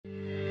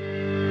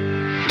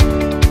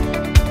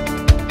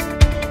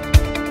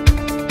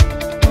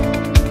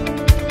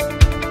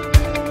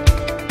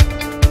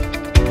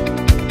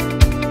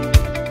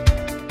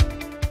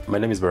My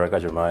name is Baraka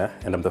Jeremiah,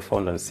 and I'm the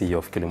founder and CEO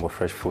of Kilimo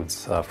Fresh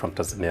Foods from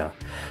Tanzania.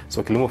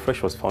 So Kilimo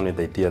Fresh was founded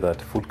with the idea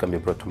that food can be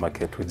brought to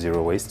market with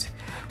zero waste.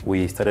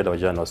 We started our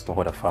journey as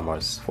smallholder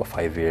farmers for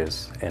 5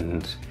 years,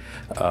 and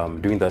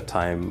during that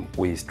time,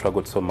 we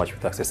struggled so much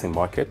with accessing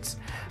markets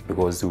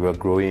because we were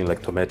growing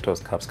like tomatoes,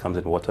 capsicums,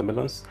 and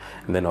watermelons.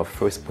 And then our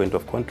first point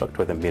of contact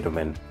were the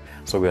middlemen.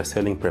 So we are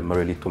selling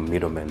primarily to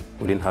middlemen.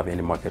 We didn't have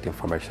any market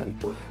information.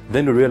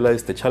 Then we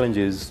realized the challenge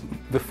is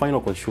the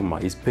final consumer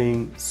is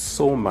paying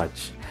so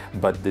much,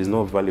 but there's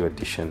no value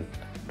addition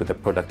to the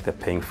product they're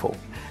paying for.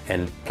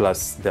 And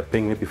plus, they're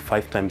paying maybe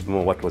 5 times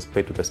more what was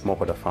paid to the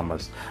smallholder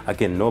farmers.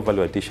 Again, no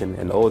value addition,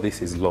 and all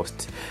this is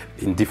lost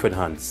in different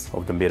hands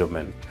of the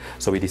middlemen.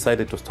 So we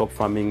decided to stop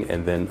farming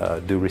and then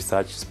do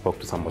research, spoke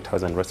to some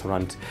hotels and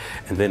restaurants,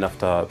 and then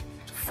after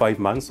 5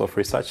 months of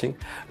researching,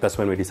 that's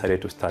when we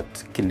decided to start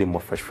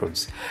Kilimo Fresh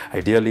Foods.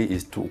 Ideally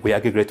is we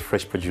aggregate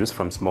fresh produce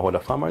from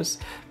smallholder farmers,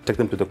 take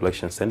them to the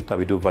collection center,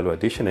 we do value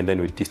addition, and then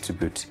we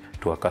distribute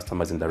to our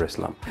customers in Dar es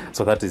Salaam.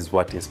 So that is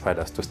what inspired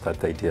us to start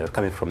the idea,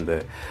 coming from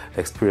the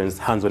experience,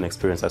 hands-on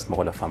experience as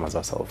smallholder farmers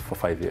ourselves for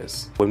 5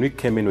 years. When we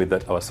came in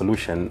with our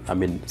solution, I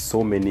mean,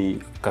 so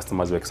many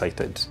customers were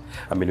excited.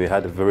 I mean, we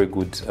had a very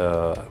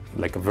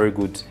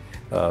good,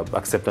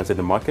 acceptance in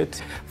the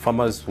market.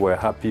 Farmers were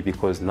happy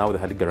because now they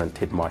had a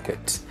guaranteed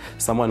market.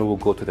 Someone who will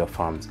go to their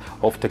farms,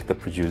 off-take the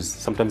produce.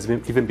 Sometimes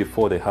even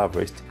before they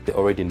harvest, they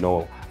already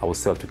know I will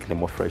sell to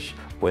Kilimo Fresh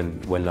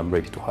when I'm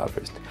ready to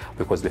harvest,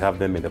 because they have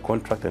them in the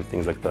contract and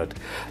things like that.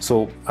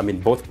 So, I mean,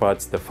 both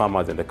parts, the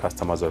farmers and the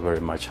customers are very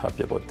much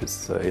happy about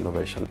this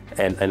innovation.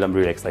 And I'm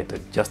really excited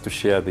just to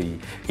share the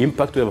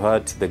impact we've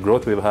had, the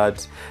growth we've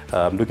had.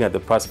 Looking at the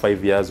past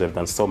 5 years, we've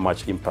done so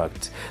much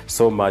impact,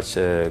 so much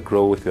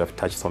growth. We have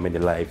touched so many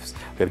lives.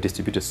 We have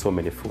distributed so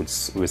many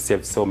foods. We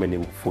saved so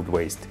many food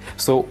waste.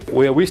 So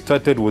where we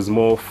started was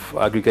more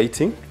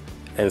aggregating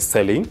and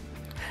selling.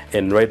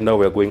 And right now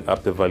we're going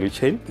up the value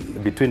chain.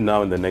 Between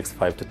now and the next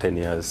 5 to 10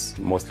 years,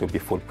 mostly will be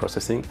food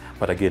processing.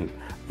 But again,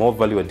 more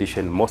value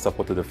addition, more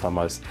support to the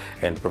farmers,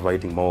 and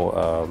providing more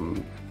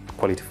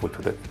quality food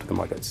to the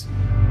markets.